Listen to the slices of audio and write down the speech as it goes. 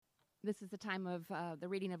This is the time of the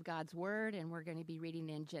reading of God's Word, and we're going to be reading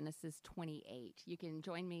in Genesis 28. You can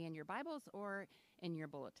join me in your Bibles or in your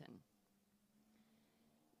bulletin.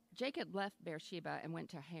 Jacob left Beersheba and went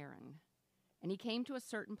to Haran, and he came to a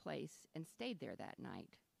certain place and stayed there that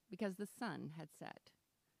night, because the sun had set.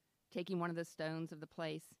 Taking one of the stones of the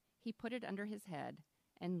place, he put it under his head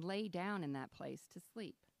and lay down in that place to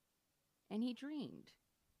sleep. And he dreamed,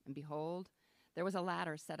 and behold, there was a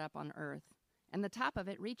ladder set up on earth, and the top of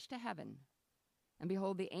it reached to heaven. And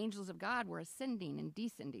behold, the angels of God were ascending and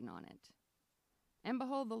descending on it. And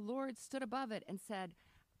behold, the Lord stood above it and said,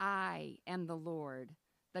 I am the Lord,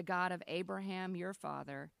 the God of Abraham your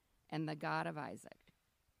father, and the God of Isaac.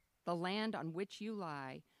 The land on which you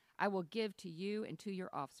lie I will give to you and to your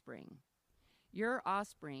offspring. Your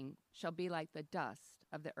offspring shall be like the dust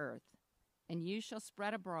of the earth, and you shall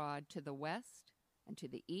spread abroad to the west, and to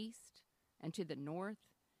the east, and to the north,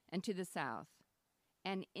 and to the south.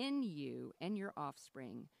 And in you and your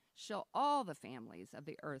offspring shall all the families of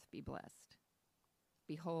the earth be blessed.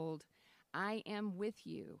 Behold, I am with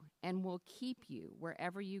you, and will keep you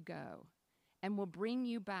wherever you go, and will bring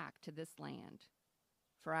you back to this land.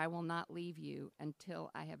 For I will not leave you until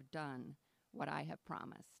I have done what I have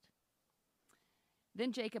promised.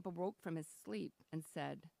 Then Jacob awoke from his sleep and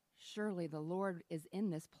said, Surely the Lord is in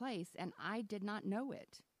this place, and I did not know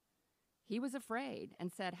it. He was afraid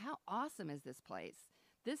and said, How awesome is this place!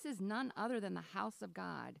 This is none other than the house of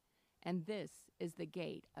God, and this is the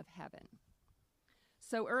gate of heaven.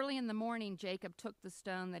 So early in the morning Jacob took the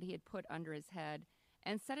stone that he had put under his head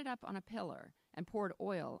and set it up on a pillar and poured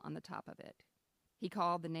oil on the top of it. He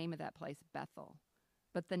called the name of that place Bethel,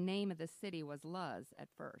 but the name of the city was Luz at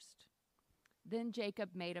first. Then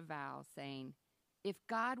Jacob made a vow, saying, If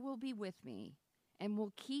God will be with me and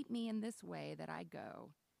will keep me in this way that I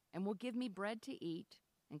go, and will give me bread to eat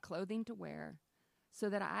and clothing to wear, so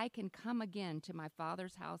that I can come again to my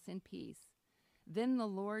father's house in peace, then the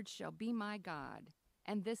Lord shall be my God,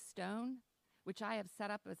 and this stone, which I have set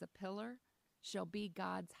up as a pillar, shall be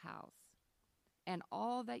God's house. And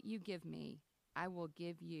all that you give me, I will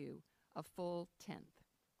give you a full tenth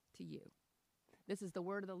to you. This is the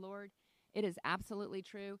word of the Lord. It is absolutely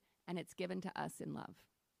true, and it's given to us in love.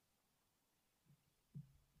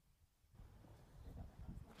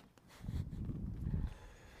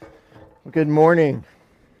 Good morning.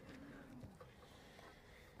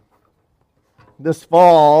 This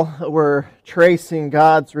fall, we're tracing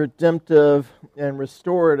God's redemptive and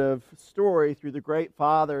restorative story through the great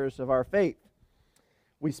fathers of our faith.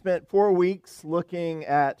 We spent 4 weeks looking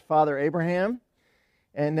at Father Abraham,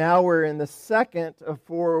 and now we're in the second of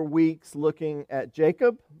 4 weeks looking at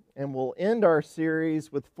Jacob, and we'll end our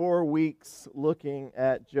series with 4 weeks looking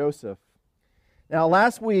at Joseph. Now,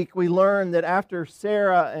 last week we learned that after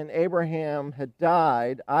Sarah and Abraham had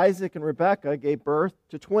died, Isaac and Rebekah gave birth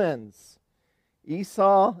to twins,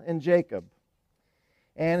 Esau and Jacob.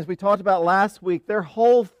 And as we talked about last week, their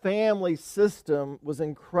whole family system was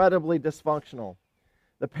incredibly dysfunctional.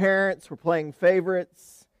 The parents were playing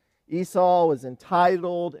favorites. Esau was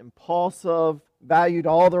entitled, impulsive, valued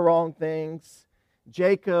all the wrong things.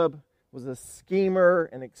 Jacob was a schemer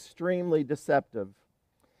and extremely deceptive.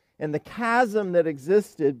 And the chasm that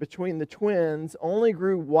existed between the twins only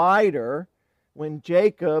grew wider when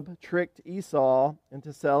Jacob tricked Esau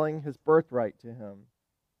into selling his birthright to him.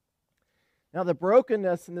 Now, the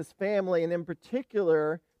brokenness in this family, and in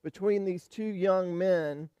particular between these two young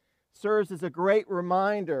men, serves as a great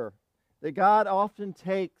reminder that God often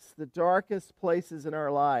takes the darkest places in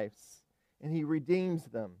our lives and He redeems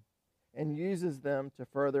them and uses them to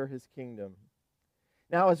further His kingdom.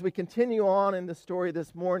 Now, as we continue on in the story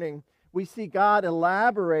this morning, we see God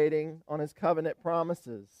elaborating on His covenant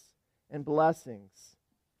promises and blessings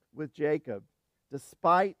with Jacob,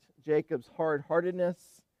 despite Jacob's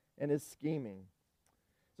hard-heartedness and his scheming.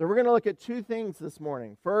 So we're going to look at two things this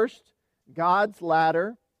morning. First, God's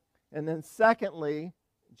ladder, and then secondly,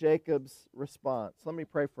 Jacob's response. Let me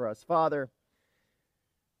pray for us. Father,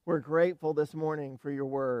 we're grateful this morning for your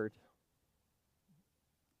word.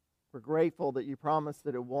 We're grateful that you promised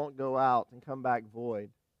that it won't go out and come back void.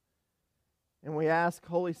 And we ask,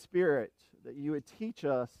 Holy Spirit, that you would teach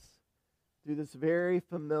us through this very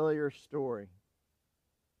familiar story.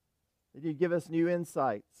 That you'd give us new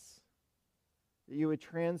insights. That you would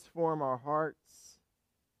transform our hearts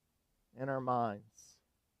and our minds.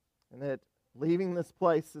 And that leaving this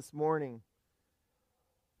place this morning,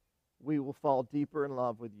 we will fall deeper in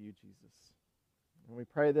love with you, Jesus. And we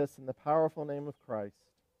pray this in the powerful name of Christ.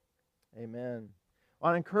 Amen.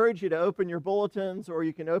 Well, I encourage you to open your bulletins, or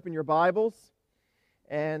you can open your Bibles.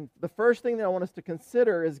 And the first thing that I want us to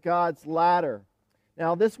consider is God's ladder.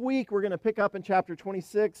 Now, this week we're going to pick up in chapter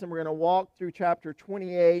 26 and we're going to walk through chapter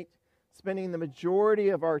 28, spending the majority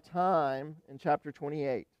of our time in chapter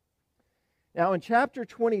 28. Now, in chapter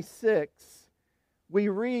 26, we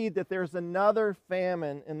read that there's another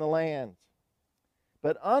famine in the land.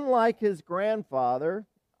 But unlike his grandfather,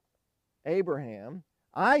 Abraham,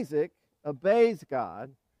 Isaac obeys God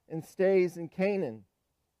and stays in Canaan.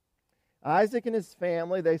 Isaac and his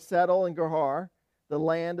family, they settle in Gerar, the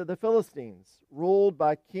land of the Philistines, ruled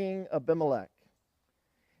by King Abimelech.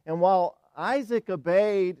 And while Isaac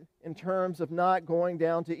obeyed in terms of not going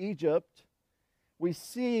down to Egypt, we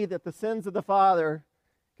see that the sins of the father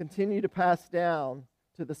continue to pass down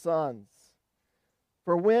to the sons.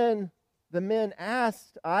 For when the men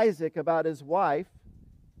asked Isaac about his wife,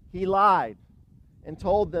 he lied and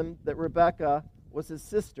told them that Rebekah was his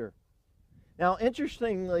sister. Now,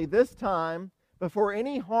 interestingly, this time, before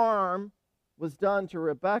any harm was done to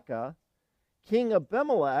Rebekah, King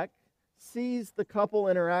Abimelech sees the couple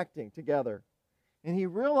interacting together, and he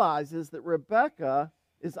realizes that Rebekah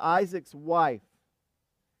is Isaac's wife,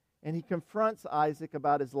 and he confronts Isaac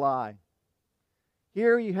about his lie.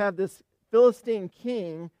 Here you have this Philistine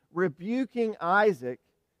king rebuking Isaac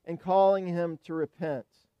and calling him to repent.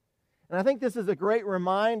 And I think this is a great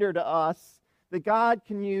reminder to us that God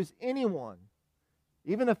can use anyone,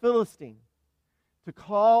 even a Philistine, to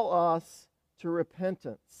call us to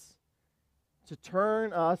repentance, to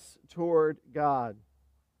turn us toward God.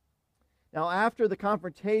 Now, after the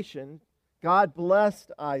confrontation, God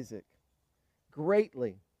blessed Isaac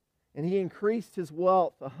greatly, and he increased his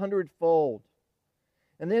wealth 100-fold.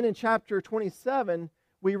 And then in chapter 27,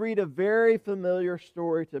 we read a very familiar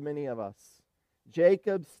story to many of us.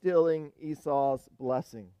 Jacob stealing Esau's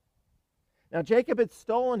blessing. Now, Jacob had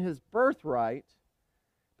stolen his birthright,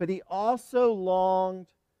 but he also longed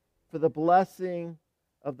for the blessing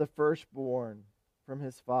of the firstborn from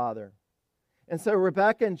his father. And so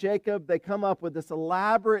Rebekah and Jacob, they come up with this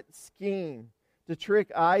elaborate scheme to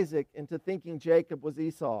trick Isaac into thinking Jacob was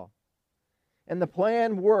Esau. And the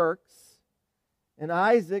plan works, and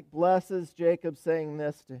Isaac blesses Jacob, saying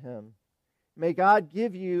this to him: "May God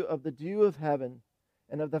give you of the dew of heaven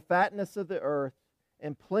and of the fatness of the earth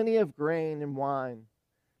and plenty of grain and wine.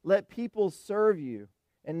 Let peoples serve you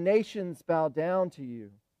and nations bow down to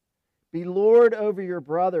you. Be Lord over your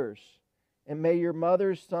brothers, and may your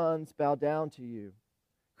mother's sons bow down to you.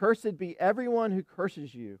 Cursed be everyone who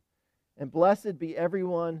curses you, and blessed be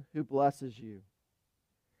everyone who blesses you."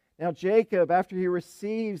 Now Jacob, after he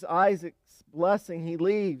receives Isaac's blessing, he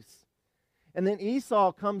leaves. And then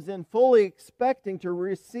Esau comes in fully expecting to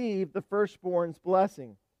receive the firstborn's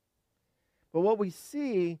blessing. But what we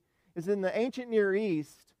see is in the ancient Near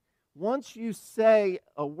East, once you say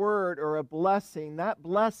a word or a blessing, that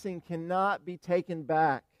blessing cannot be taken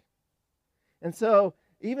back. And so,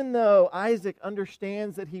 even though Isaac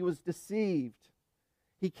understands that he was deceived,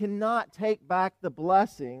 he cannot take back the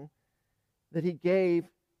blessing that he gave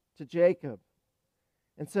to Jacob.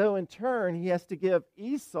 And so, in turn, he has to give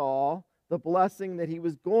Esau the blessing that he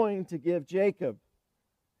was going to give Jacob.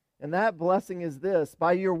 And that blessing is this: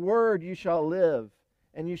 "By your word you shall live,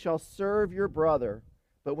 and you shall serve your brother.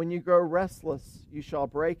 But when you grow restless, you shall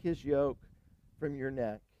break his yoke from your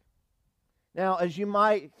neck." Now, as you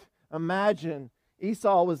might imagine,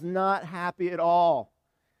 Esau was not happy at all.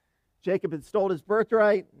 Jacob had stolen his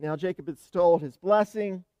birthright. Now Jacob had stolen his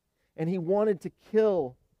blessing, and he wanted to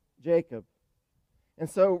kill Jacob. And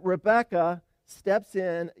so Rebekah steps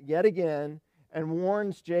in yet again and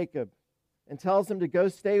warns Jacob and tells him to go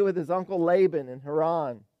stay with his uncle Laban in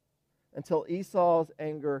Haran until Esau's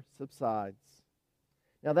anger subsides.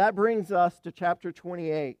 Now that brings us to chapter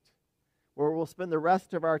 28, where we'll spend the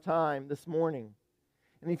rest of our time this morning.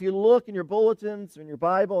 And if you look in your bulletins or in your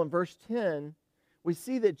Bible in verse 10, we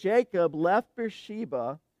see that Jacob left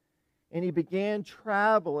Beersheba and he began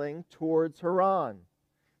traveling towards Haran.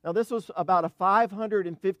 Now this was about a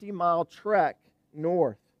 550-mile trek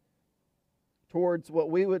north towards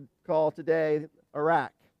what we would call today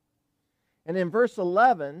Iraq. And in verse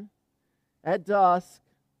 11, at dusk,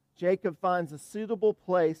 Jacob finds a suitable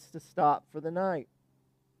place to stop for the night.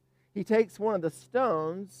 He takes one of the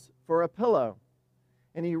stones for a pillow,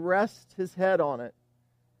 and he rests his head on it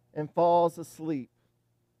and falls asleep.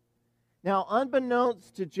 Now,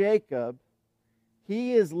 unbeknownst to Jacob,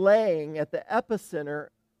 he is laying at the epicenter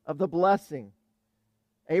of the blessing,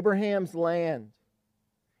 Abraham's land.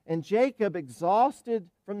 And Jacob,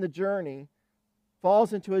 exhausted from the journey,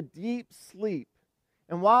 falls into a deep sleep.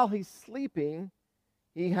 And while he's sleeping,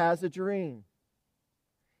 he has a dream.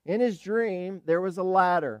 In his dream, there was a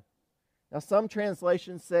ladder. Now, some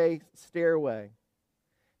translations say stairway.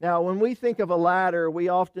 Now, when we think of a ladder, we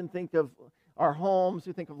often think of our homes.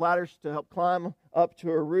 We think of ladders to help climb up to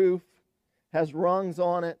a roof, has rungs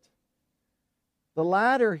on it. The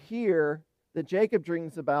ladder here that Jacob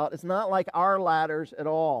dreams about is not like our ladders at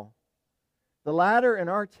all. The ladder in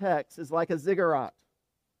our text is like a ziggurat.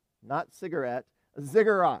 Not cigarette, a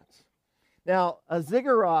ziggurat. Now, a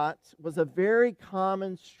ziggurat was a very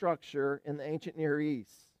common structure in the ancient Near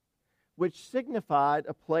East, which signified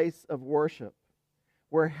a place of worship,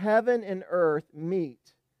 where heaven and earth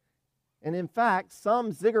meet. And in fact,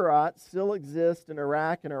 some ziggurats still exist in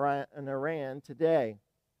Iraq and Iran today.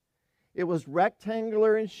 It was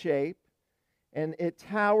rectangular in shape, and it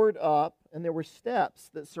towered up, and there were steps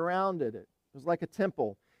that surrounded it. It was like a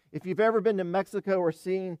temple. If you've ever been to Mexico or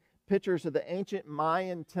seen pictures of the ancient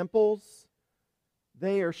Mayan temples,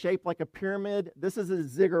 they are shaped like a pyramid. This is a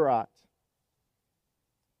ziggurat.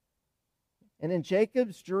 And in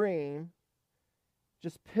Jacob's dream,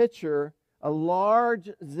 just picture a large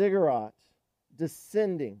ziggurat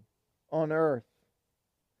descending on earth.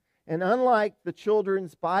 And unlike the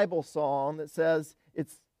children's Bible song that says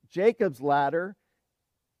it's Jacob's ladder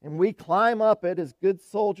and we climb up it as good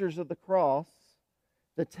soldiers of the cross,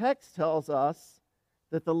 the text tells us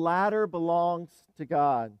that the ladder belongs to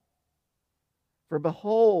God. For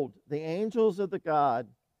behold, the angels of the God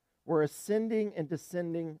were ascending and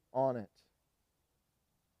descending on it.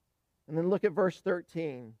 And then look at verse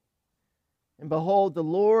 13. And behold, the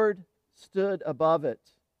Lord stood above it.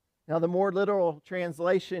 Now, the more literal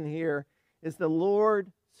translation here is the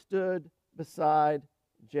Lord stood beside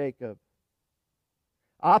Jacob.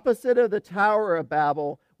 Opposite of the Tower of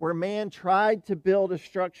Babel, where man tried to build a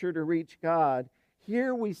structure to reach God,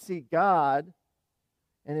 here we see God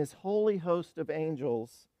and his holy host of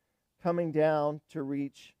angels coming down to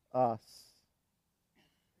reach us.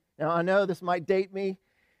 Now, I know this might date me.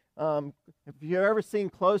 If you've ever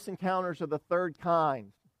seen Close Encounters of the Third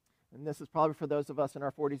Kind, and this is probably for those of us in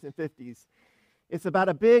our 40s and 50s, it's about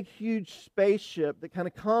a big, huge spaceship that kind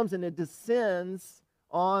of comes and it descends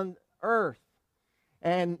on Earth.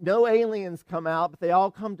 And no aliens come out, but they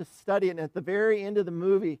all come to study it. And at the very end of the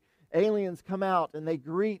movie, aliens come out and they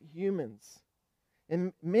greet humans.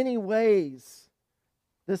 In many ways,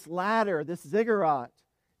 this ladder, this ziggurat,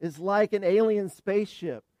 is like an alien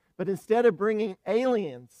spaceship. But instead of bringing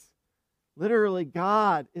aliens, literally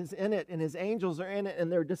God is in it and his angels are in it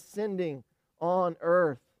and they're descending on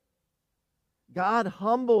earth. God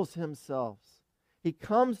humbles himself. He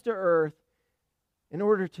comes to earth in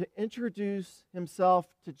order to introduce himself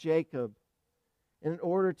to Jacob, in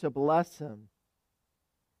order to bless him.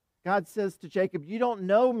 God says to Jacob, you don't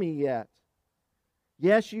know me yet.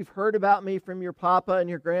 Yes, you've heard about me from your papa and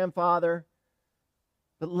your grandfather,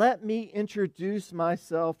 but let me introduce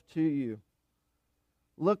myself to you.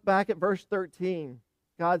 Look back at verse 13.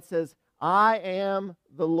 God says, I am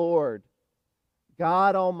the Lord,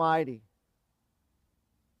 God Almighty.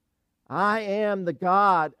 I am the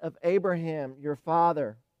God of Abraham, your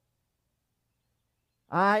father.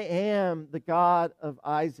 I am the God of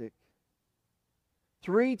Isaac.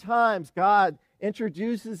 3 times God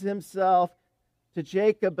introduces himself to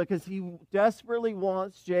Jacob because he desperately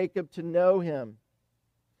wants Jacob to know him.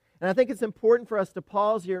 And I think it's important for us to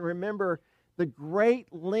pause here and remember the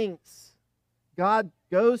great lengths God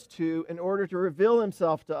goes to in order to reveal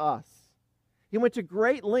himself to us. He went to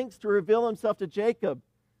great lengths to reveal himself to Jacob,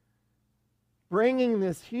 bringing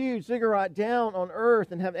this huge ziggurat down on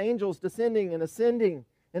earth and have angels descending and ascending,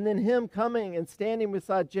 and then him coming and standing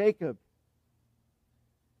beside Jacob.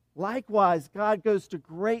 Likewise, God goes to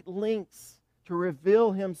great lengths to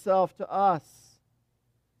reveal himself to us.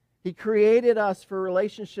 He created us for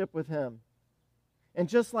relationship with him. And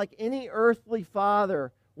just like any earthly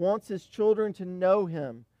father wants his children to know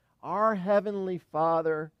him, our heavenly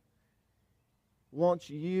Father wants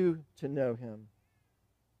you to know him.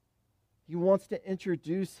 He wants to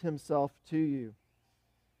introduce himself to you.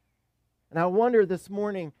 And I wonder this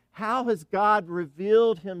morning, how has God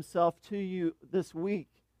revealed himself to you this week?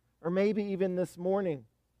 Or maybe even this morning?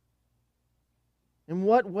 In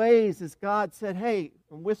what ways has God said, hey,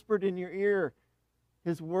 and whispered in your ear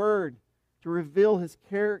his word to reveal his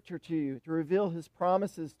character to you, to reveal his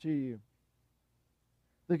promises to you?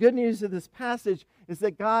 The good news of this passage is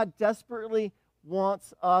that God desperately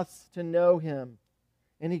wants us to know him.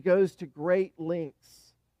 And he goes to great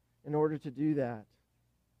lengths in order to do that.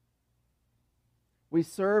 We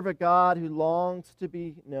serve a God who longs to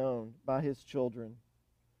be known by his children.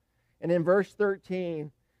 And in verse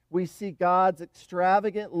 13, we see God's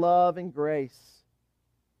extravagant love and grace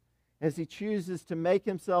as he chooses to make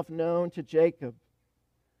himself known to Jacob.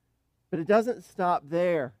 But it doesn't stop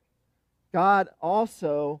there. God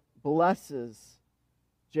also blesses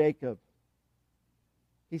Jacob.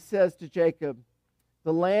 He says to Jacob,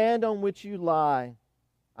 "The land on which you lie,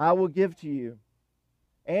 I will give to you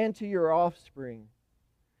and to your offspring.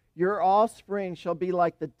 Your offspring shall be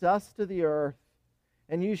like the dust of the earth,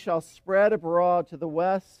 and you shall spread abroad to the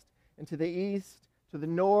west and to the east, to the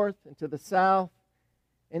north and to the south.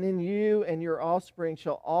 And in you and your offspring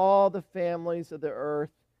shall all the families of the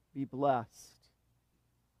earth be blessed."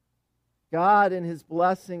 God, in his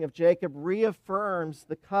blessing of Jacob, reaffirms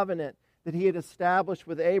the covenant that he had established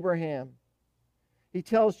with Abraham. He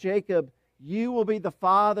tells Jacob, "You will be the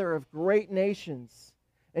father of great nations,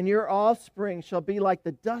 and your offspring shall be like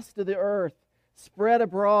the dust of the earth, spread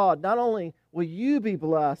abroad. Not only will you be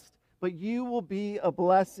blessed, but you will be a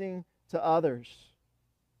blessing to others."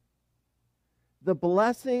 The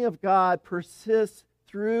blessing of God persists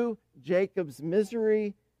through Jacob's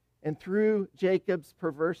misery and through Jacob's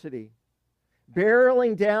perversity,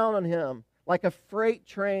 barreling down on him like a freight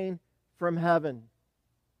train from heaven.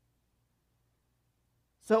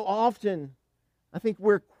 So often, I think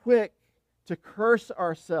we're quick to curse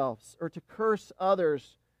ourselves or to curse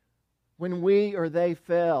others when we or they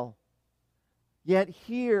fail. Yet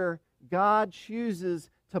here, God chooses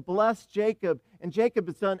to bless Jacob, and Jacob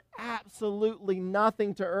has done absolutely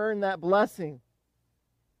nothing to earn that blessing.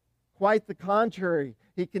 Quite the contrary,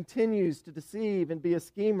 he continues to deceive and be a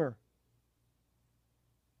schemer.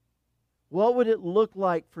 What would it look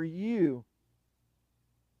like for you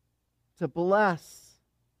to bless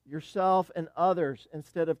yourself and others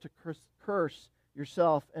instead of to curse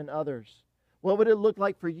yourself and others? What would it look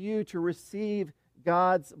like for you to receive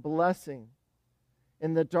God's blessing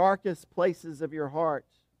in the darkest places of your heart?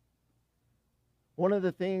 One of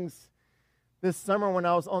the things this summer when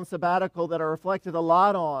I was on sabbatical that I reflected a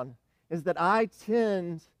lot on is that I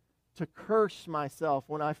tend to curse myself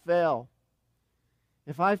when I fail.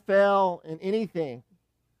 If I fail in anything,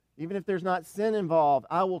 even if there's not sin involved,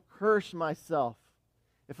 I will curse myself.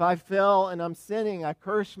 If I fail and I'm sinning, I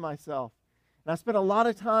curse myself. And I spent a lot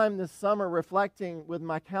of time this summer reflecting with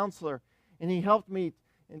my counselor, and he helped me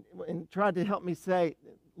and tried to help me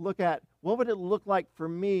look at what would it look like for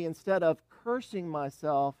me instead of cursing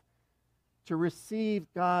myself to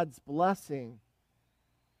receive God's blessing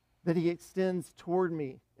that he extends toward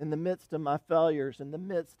me in the midst of my failures, in the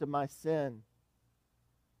midst of my sin.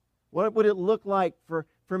 What would it look like for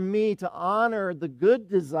me to honor the good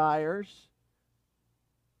desires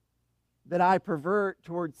that I pervert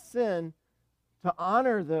towards sin, to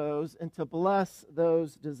honor those and to bless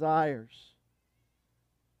those desires?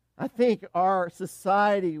 I think our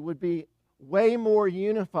society would be way more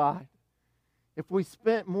unified if we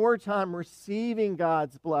spent more time receiving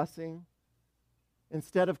God's blessing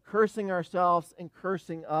instead of cursing ourselves and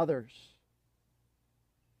cursing others.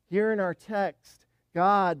 Here in our text,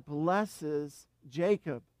 God blesses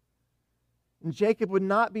Jacob. And Jacob would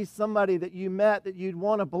not be somebody that you met that you'd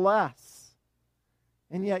want to bless.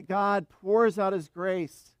 And yet God pours out his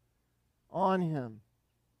grace on him.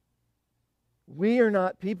 We are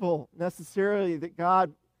not people necessarily that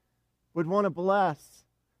God would want to bless.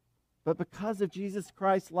 But because of Jesus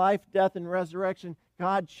Christ's life, death, and resurrection,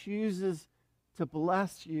 God chooses to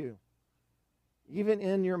bless you. Even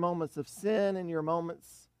in your moments of sin and your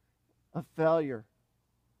moments of failure.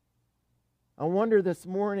 I wonder this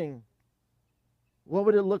morning, what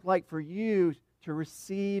would it look like for you to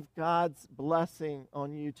receive God's blessing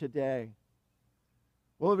on you today?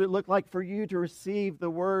 What would it look like for you to receive the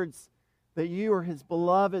words that you are his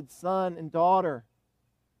beloved son and daughter?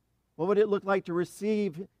 What would it look like to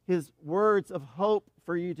receive his words of hope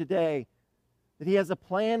for you today? That he has a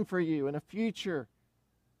plan for you and a future.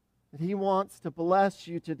 That he wants to bless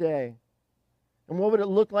you today. And what would it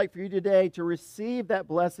look like for you today to receive that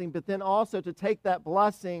blessing, but then also to take that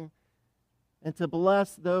blessing and to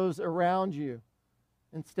bless those around you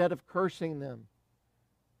instead of cursing them?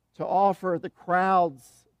 To offer the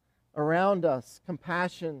crowds around us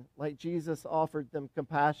compassion like Jesus offered them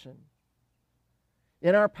compassion.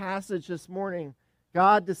 In our passage this morning,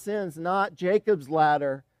 God descends not Jacob's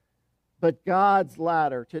ladder, but God's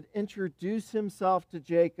ladder to introduce himself to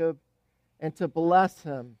Jacob and to bless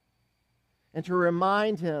him and to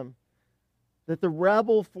remind him that the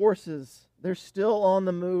rebel forces, they're still on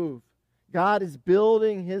the move. God is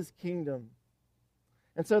building his kingdom.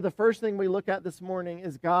 And so the first thing we look at this morning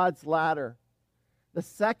is God's ladder. The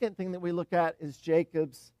second thing that we look at is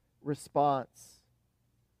Jacob's response.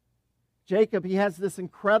 Jacob, he has this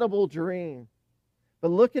incredible dream.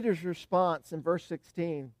 But look at his response in verse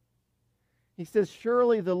 16. He says,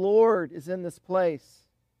 "Surely the Lord is in this place,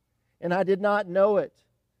 and I did not know it."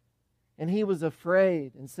 And he was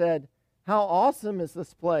afraid and said, How awesome is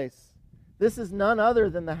this place? This is none other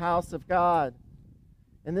than the house of God,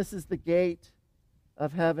 and this is the gate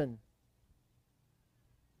of heaven.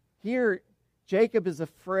 Here, Jacob is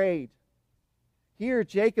afraid. Here,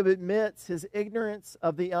 Jacob admits his ignorance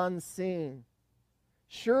of the unseen.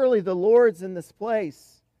 Surely the Lord's in this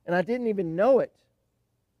place, and I didn't even know it.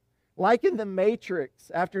 Like in the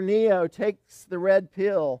Matrix, after Neo takes the red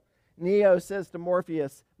pill, Neo says to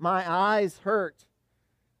Morpheus, "My eyes hurt."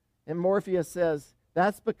 And Morpheus says,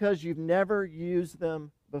 "That's because you've never used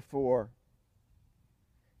them before."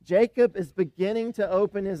 Jacob is beginning to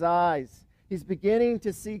open his eyes. He's beginning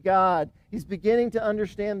to see God. He's beginning to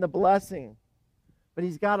understand the blessing. But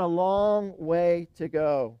he's got a long way to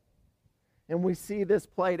go. And we see this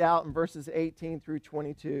played out in verses 18 through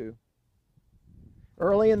 22.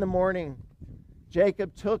 Early in the morning,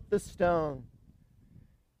 Jacob took the stone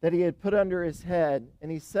that he had put under his head, and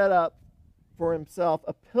he set up for himself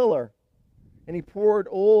a pillar, and he poured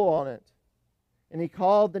oil on it, and he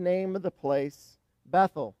called the name of the place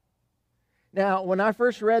Bethel. Now, when I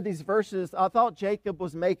first read these verses, I thought Jacob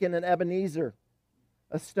was making an Ebenezer,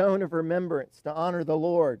 a stone of remembrance to honor the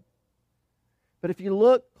Lord. But if you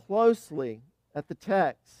look closely at the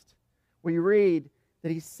text, we read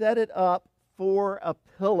that he set it up for a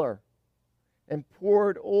pillar and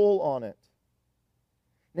poured oil on it.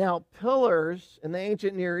 Now, pillars in the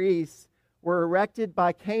ancient Near East were erected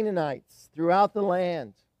by Canaanites throughout the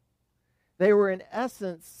land. They were, in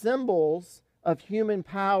essence, symbols of human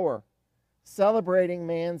power, celebrating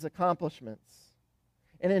man's accomplishments.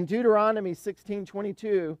 And in Deuteronomy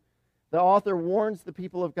 16:22, the author warns the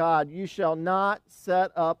people of God, "You shall not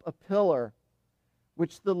set up a pillar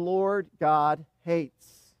which the Lord God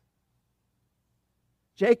hates."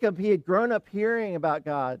 Jacob, he had grown up hearing about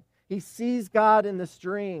God. He sees God in this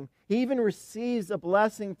dream. He even receives a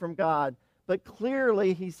blessing from God, but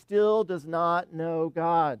clearly he still does not know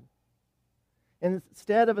God. And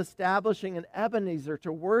instead of establishing an Ebenezer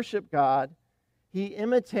to worship God, he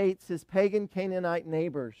imitates his pagan Canaanite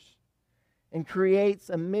neighbors and creates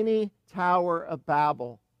a mini Tower of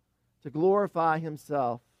Babel to glorify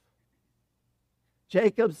himself.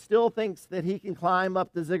 Jacob still thinks that he can climb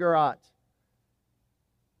up the ziggurat,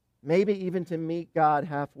 maybe even to meet God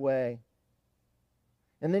halfway.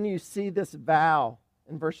 And then you see this vow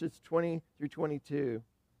in verses 20 through 22.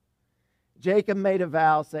 Jacob made a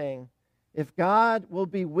vow saying, "If God will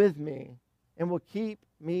be with me and will keep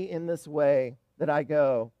me in this way that I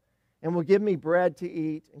go, and will give me bread to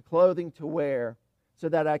eat and clothing to wear, so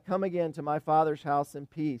that I come again to my father's house in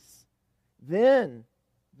peace, then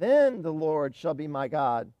the Lord shall be my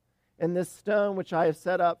God, and this stone which I have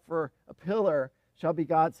set up for a pillar shall be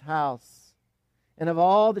God's house. And of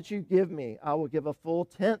all that you give me, I will give a full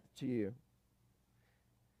tenth to you."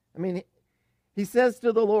 I mean, he says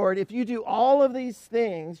to the Lord, if you do all of these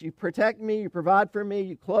things, you protect me, you provide for me,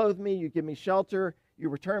 you clothe me, you give me shelter, you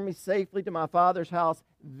return me safely to my father's house,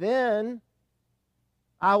 then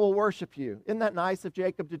I will worship you. Isn't that nice of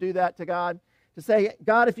Jacob to do that to God? To say,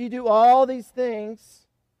 God, if you do all these things,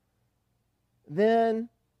 then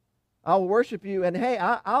I'll worship you. And hey,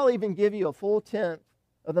 I'll even give you a full tenth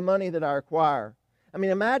of the money that I require. I mean,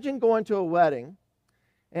 imagine going to a wedding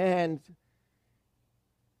and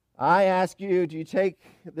I ask you, do you take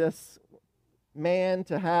this man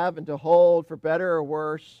to have and to hold for better or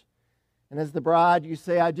worse? And as the bride, you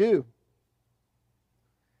say, I do.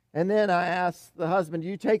 And then I ask the husband, do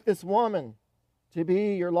you take this woman to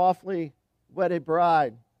be your lawfully wedded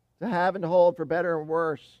bride, to have and to hold for better or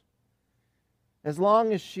worse? As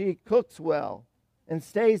long as she cooks well and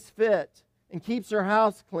stays fit and keeps her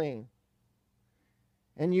house clean.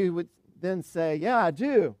 And you would then say, yeah, I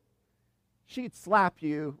do. She'd slap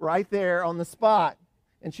you right there on the spot,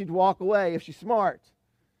 and she'd walk away if she's smart.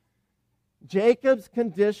 Jacob's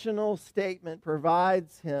conditional statement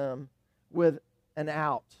provides him with an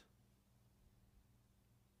out.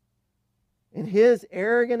 In his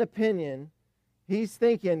arrogant opinion, he's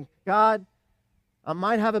thinking, God, I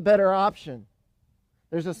might have a better option.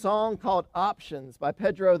 There's a song called Options by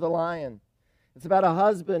Pedro the Lion. It's about a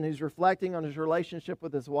husband who's reflecting on his relationship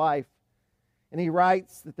with his wife. And he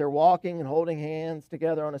writes that they're walking and holding hands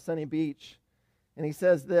together on a sunny beach. And he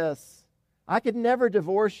says this, I could never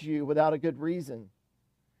divorce you without a good reason.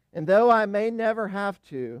 And though I may never have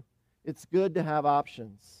to, it's good to have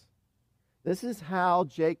options. This is how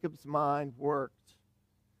Jacob's mind worked.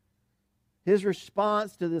 His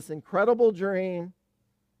response to this incredible dream,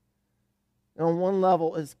 on one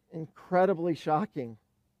level, is incredibly shocking.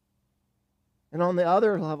 And on the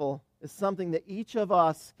other level, is something that each of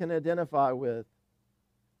us can identify with.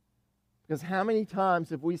 Because how many times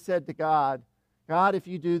have we said to God, God, if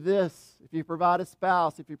you do this, if you provide a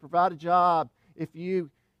spouse, if you provide a job, if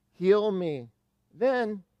you heal me,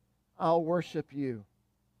 then I'll worship you.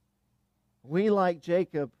 We, like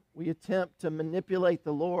Jacob, we attempt to manipulate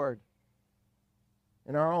the Lord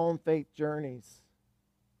in our own faith journeys.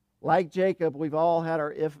 Like Jacob, we've all had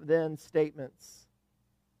our if-then statements.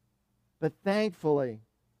 But thankfully,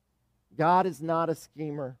 God is not a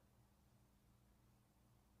schemer.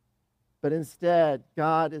 But instead,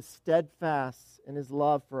 God is steadfast in His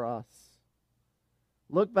love for us.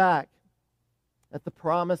 Look back at the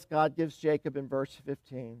promise God gives Jacob in verse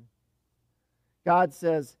 15. God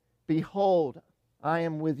says, "Behold, I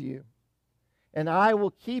am with you, and I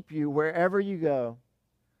will keep you wherever you go,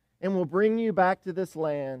 and will bring you back to this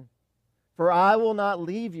land, for I will not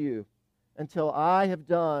leave you until I have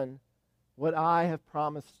done what I have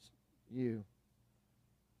promised you."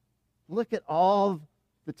 Look at all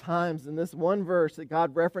the times in this one verse that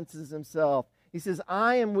God references Himself. He says,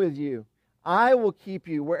 "I am with you. I will keep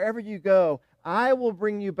you wherever you go. I will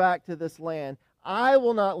bring you back to this land. I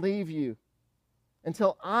will not leave you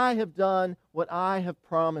until I have done what I have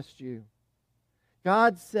promised you."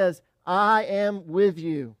 God says, "I am with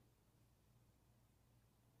you."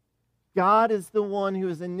 God is the one who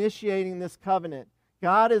is initiating this covenant.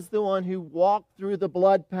 God is the one who walked through the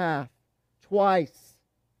blood path twice.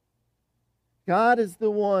 God is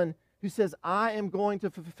the one who says, "I am going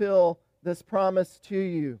to fulfill this promise to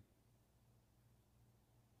you."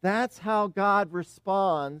 That's how God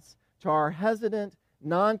responds to our hesitant,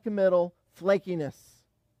 non-committal flakiness.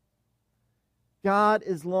 God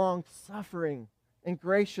is long-suffering and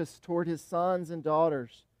gracious toward His sons and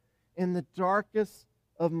daughters in the darkest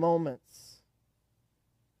of moments.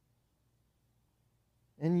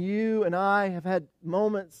 And you and I have had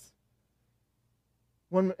moments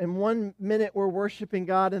when in one minute we're worshiping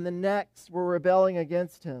God and the next we're rebelling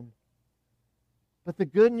against Him. But the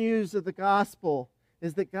good news of the gospel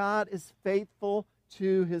is that God is faithful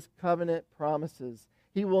to His covenant promises.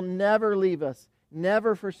 He will never leave us,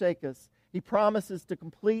 never forsake us. He promises to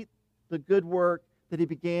complete the good work that He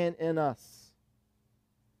began in us.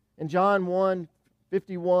 In John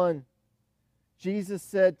 1:51, Jesus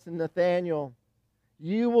said to Nathanael,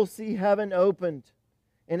 "You will see heaven opened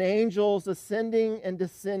and angels ascending and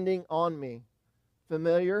descending on me."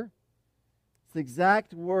 Familiar? It's the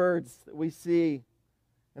exact words that we see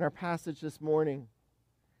in our passage this morning.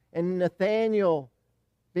 And Nathanael,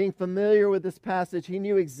 being familiar with this passage, he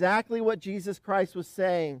knew exactly what Jesus Christ was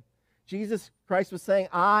saying. Jesus Christ was saying,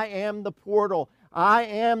 "I am the portal. I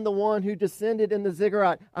am the one who descended in the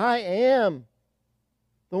ziggurat. I am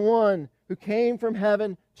the one who came from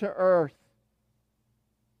heaven to earth.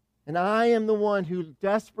 And I am the one who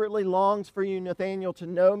desperately longs for you, Nathanael, to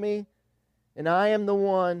know me. And I am the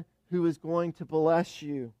one who is going to bless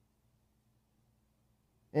you."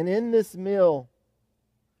 And in this meal,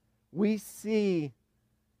 we see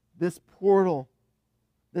this portal,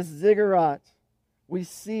 this ziggurat. We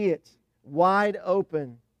see it wide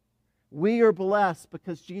open. We are blessed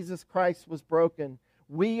because Jesus Christ was broken.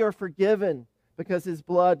 We are forgiven because His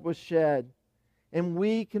blood was shed. And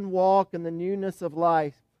we can walk in the newness of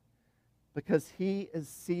life because He is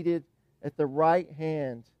seated at the right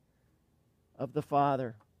hand of the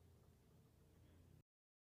Father.